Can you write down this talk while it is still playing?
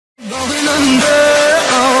wonder.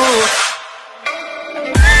 Oh.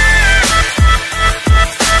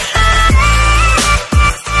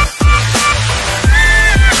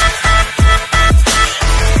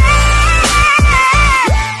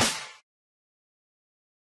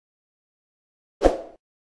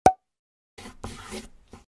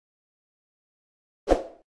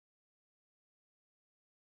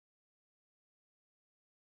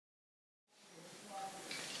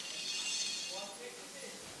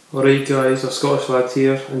 Alright guys, AScottishLad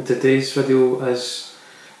here, and today's video is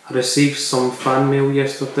I received some fan mail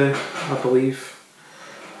yesterday, I believe.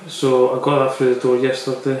 So I got that through the door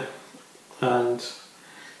yesterday and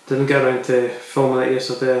didn't get around to filming it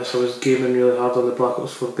yesterday, so I was gaming really hard on the Black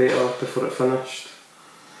Ops 4 beta before it finished.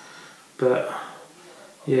 But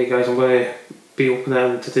yeah guys, I'm going to be opening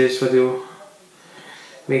it in today's video.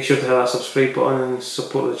 Make sure to hit that subscribe button and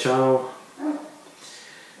support the channel.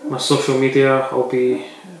 My social media will be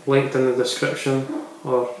linked in the description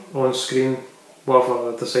or on screen,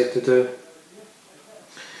 whatever I decide to do.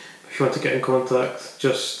 If you want to get in contact,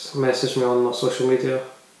 just message me on my social media.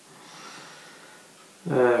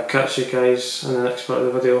 Catch you guys in the next part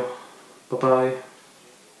of the video. Bye bye.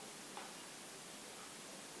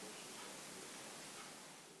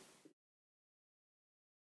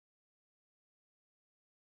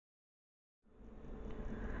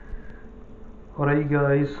 Alright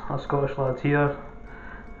guys, AScottishLad here,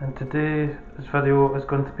 and today's video is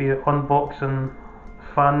going to be unboxing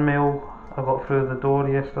fan mail I got through the door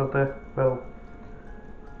yesterday. Well,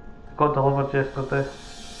 it got delivered yesterday,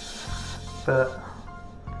 but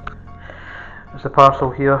there's a parcel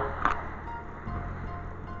here.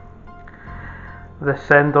 The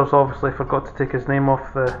sender's obviously forgot to take his name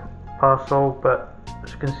off the parcel, but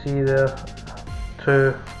as you can see there,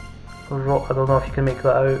 I don't know if you can make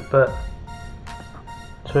that out, but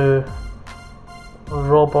to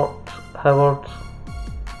Robert Howard.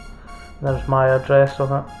 There's my address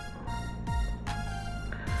on it.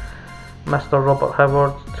 Mr. Robert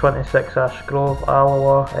Howard, 26 Ash Grove,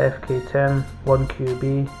 Iowa, FK10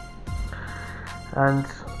 1QB. And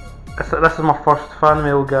this is my first fan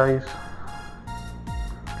mail, guys.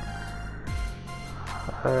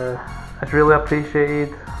 It's really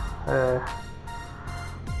appreciated.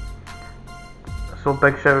 So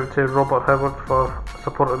big shout out to Robert Howard for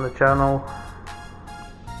supporting the channel.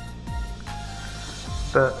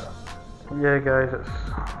 But yeah guys, it's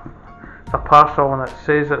a parcel and it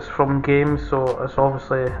says it's from games, so it's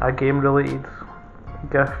obviously a game related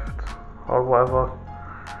gift or whatever.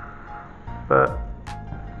 But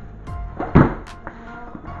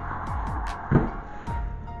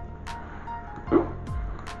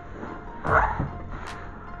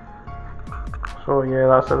so yeah,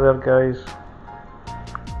 that's it there guys.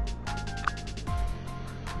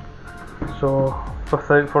 So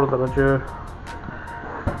without further ado,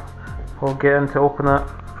 we'll get into opening it.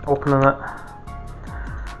 I've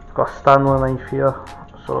got a Stanley knife here,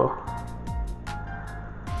 so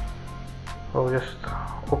we'll just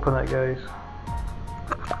open it guys.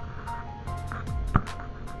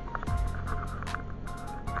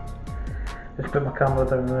 Just put my camera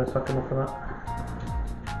down there so I can open it.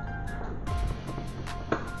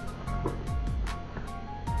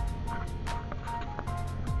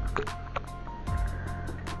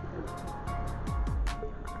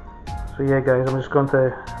 So yeah guys, I'm just going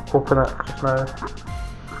to open it just now.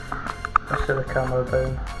 Let's set the camera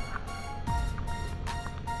down.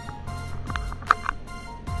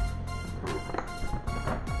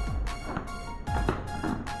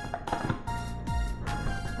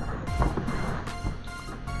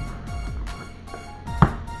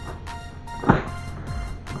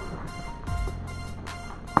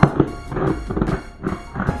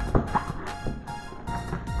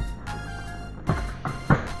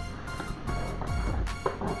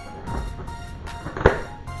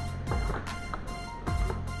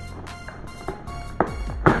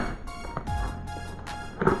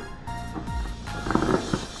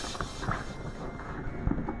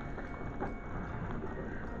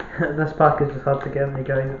 This package is hard to get into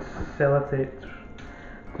guys, it's sellotaped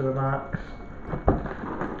to the max.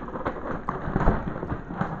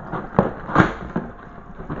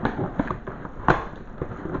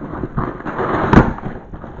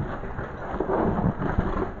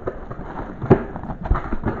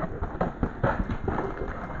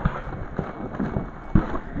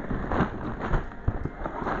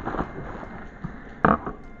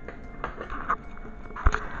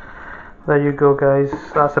 There you go guys,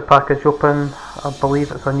 that's the package open. I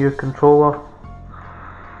believe it's a new controller.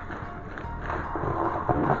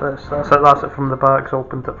 That's it from the back, so I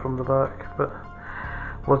opened it from the back. But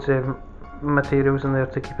loads of materials in there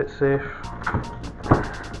to keep it safe.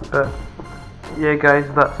 But yeah guys,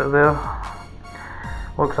 that's it there.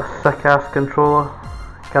 Looks a sick ass controller.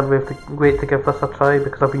 Can't wait to give this a try,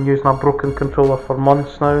 because I've been using a broken controller for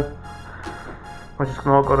months now. I just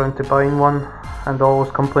not got around to buying one, and I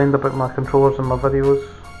always complained about my controllers in my videos.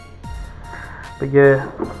 But yeah,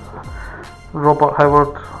 Robert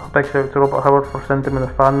Howard, big shout out to Robert Howard for sending me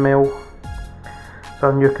the fan mail. It's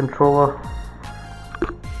our new controller.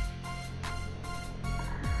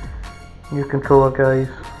 New controller guys.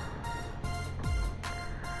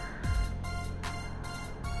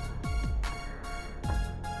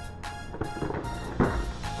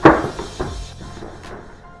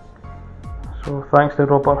 So thanks to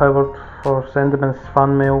Robert Howard for sending me this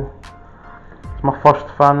fan mail. It's my first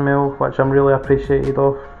fan mail, which I'm really appreciated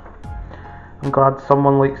of. I'm glad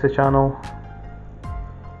someone likes the channel.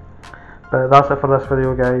 But that's it for this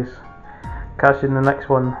video guys. Catch you in the next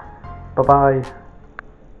one. Bye bye.